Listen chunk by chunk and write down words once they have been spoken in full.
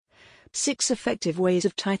6 Effective Ways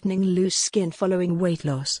of Tightening Loose Skin Following Weight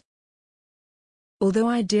Loss. Although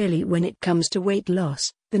ideally when it comes to weight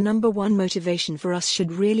loss, the number one motivation for us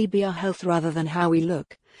should really be our health rather than how we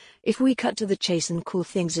look. If we cut to the chase and call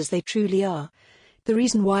things as they truly are, the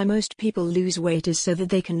reason why most people lose weight is so that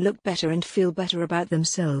they can look better and feel better about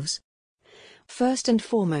themselves. First and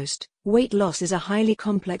foremost, weight loss is a highly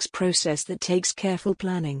complex process that takes careful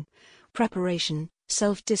planning, preparation,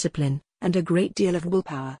 self-discipline, and a great deal of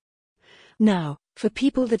willpower. Now, for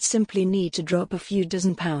people that simply need to drop a few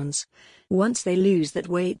dozen pounds, once they lose that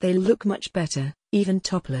weight they'll look much better, even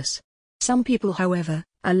topless. Some people, however,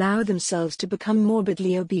 allow themselves to become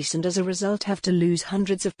morbidly obese and as a result have to lose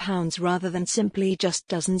hundreds of pounds rather than simply just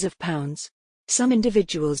dozens of pounds. Some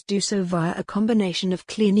individuals do so via a combination of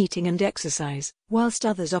clean eating and exercise, whilst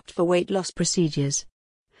others opt for weight loss procedures.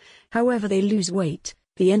 However they lose weight,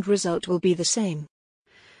 the end result will be the same.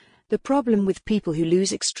 The problem with people who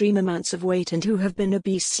lose extreme amounts of weight and who have been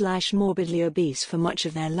obese/morbidly obese for much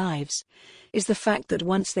of their lives is the fact that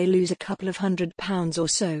once they lose a couple of £100 or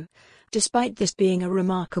so, despite this being a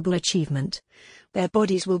remarkable achievement, their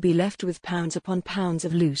bodies will be left with pounds upon pounds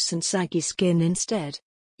of loose and saggy skin instead.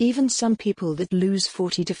 Even some people that lose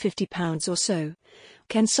 40 to 50 pounds or so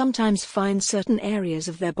can sometimes find certain areas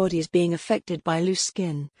of their bodies being affected by loose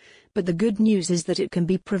skin, but the good news is that it can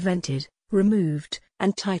be prevented, removed,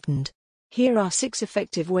 and tightened. Here are 6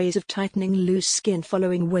 effective ways of tightening loose skin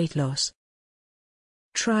following weight loss.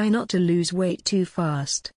 Try not to lose weight too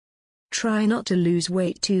fast. Try not to lose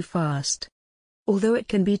weight too fast. Although it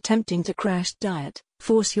can be tempting to crash diet,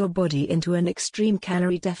 force your body into an extreme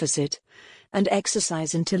calorie deficit, and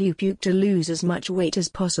exercise until you puke to lose as much weight as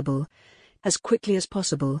possible, as quickly as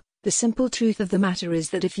possible, the simple truth of the matter is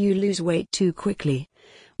that if you lose weight too quickly,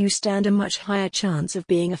 you stand a much higher chance of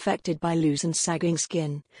being affected by loose and sagging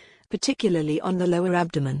skin, particularly on the lower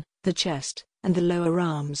abdomen, the chest, and the lower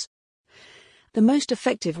arms. The most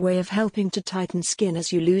effective way of helping to tighten skin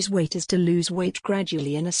as you lose weight is to lose weight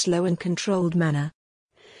gradually in a slow and controlled manner.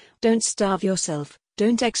 Don't starve yourself,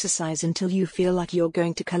 don't exercise until you feel like you're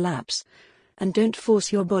going to collapse, and don't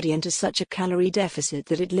force your body into such a calorie deficit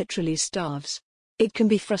that it literally starves. It can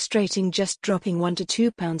be frustrating just dropping 1 to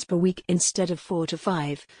 2 pounds per week instead of 4 to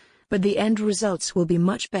 5, but the end results will be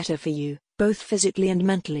much better for you, both physically and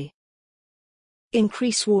mentally.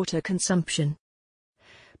 Increase water consumption.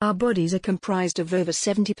 Our bodies are comprised of over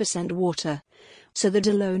 70% water, so that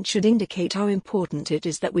alone should indicate how important it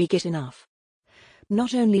is that we get enough.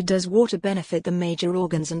 Not only does water benefit the major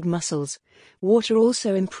organs and muscles, water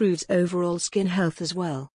also improves overall skin health as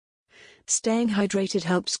well. Staying hydrated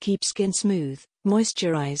helps keep skin smooth,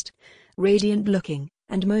 moisturized, radiant looking,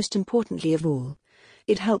 and most importantly of all,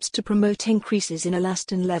 it helps to promote increases in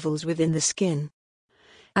elastin levels within the skin.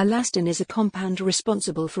 Elastin is a compound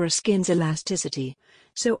responsible for a skin's elasticity,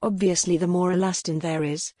 so obviously the more elastin there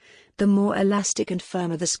is, the more elastic and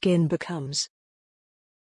firmer the skin becomes.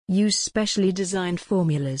 Use specially designed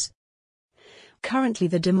formulas. Currently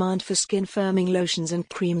the demand for skin firming lotions and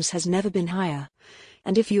creams has never been higher,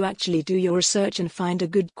 and if you actually do your research and find a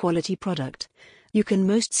good quality product, you can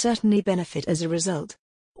most certainly benefit as a result.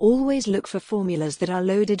 Always look for formulas that are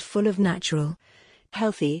loaded full of natural,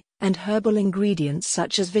 healthy, and herbal ingredients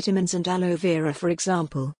such as vitamins and aloe vera, for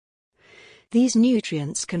example. These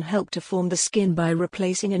nutrients can help to form the skin by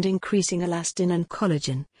replacing and increasing elastin and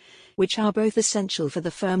collagen, which are both essential for the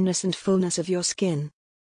firmness and fullness of your skin.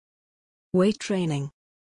 Weight training.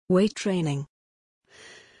 Weight training.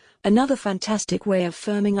 Another fantastic way of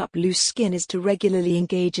firming up loose skin is to regularly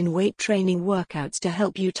engage in weight training workouts to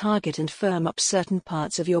help you target and firm up certain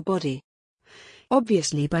parts of your body.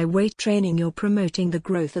 Obviously, by weight training you're promoting the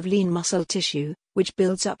growth of lean muscle tissue, which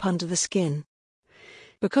builds up under the skin.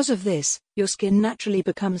 Because of this, your skin naturally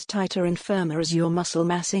becomes tighter and firmer as your muscle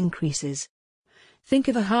mass increases. Think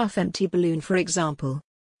of a half-empty balloon, for example.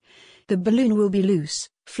 The balloon will be loose,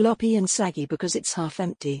 floppy and saggy because it's half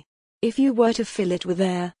empty. If you were to fill it with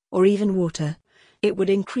air, or even water, it would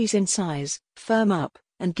increase in size, firm up,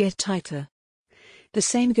 and get tighter. The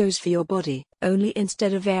same goes for your body, only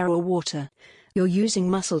instead of air or water, you're using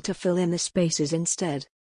muscle to fill in the spaces instead.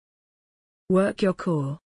 Work your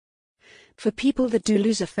core. For people that do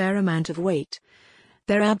lose a fair amount of weight,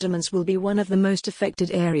 their abdomens will be one of the most affected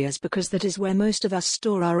areas because that is where most of us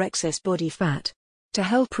store our excess body fat. To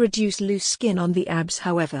help reduce loose skin on the abs,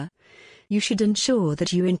 however, you should ensure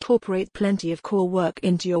that you incorporate plenty of core work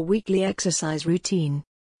into your weekly exercise routine.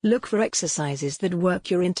 Look for exercises that work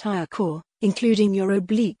your entire core, including your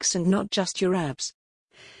obliques and not just your abs.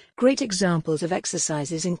 Great examples of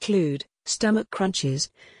exercises include stomach crunches,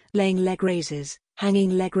 laying leg raises,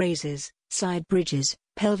 hanging leg raises, side bridges,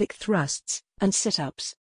 pelvic thrusts, and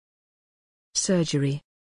sit-ups. Surgery.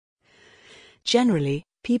 Generally,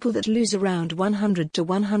 people that lose around 100 to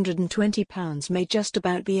 120 pounds may just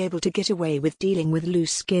about be able to get away with dealing with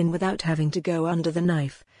loose skin without having to go under the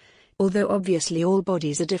knife. Although obviously all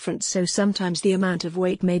bodies are different, so sometimes the amount of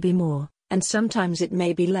weight may be more, and sometimes it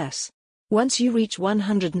may be less. Once you reach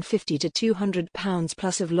 150 to 200 pounds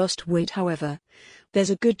plus of lost weight, however, there's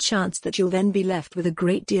a good chance that you'll then be left with a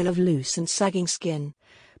great deal of loose and sagging skin,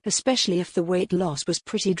 especially if the weight loss was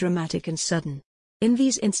pretty dramatic and sudden. In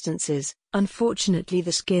these instances, unfortunately,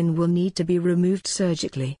 the skin will need to be removed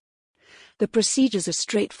surgically. The procedures are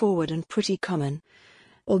straightforward and pretty common,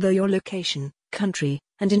 although your location, country,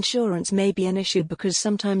 and insurance may be an issue because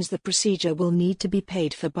sometimes the procedure will need to be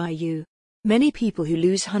paid for by you. Many people who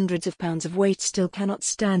lose hundreds of pounds of weight still cannot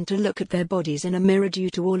stand to look at their bodies in a mirror due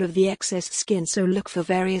to all of the excess skin, so look for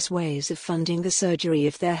various ways of funding the surgery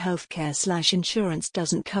if their healthcare/insurance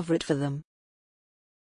doesn't cover it for them.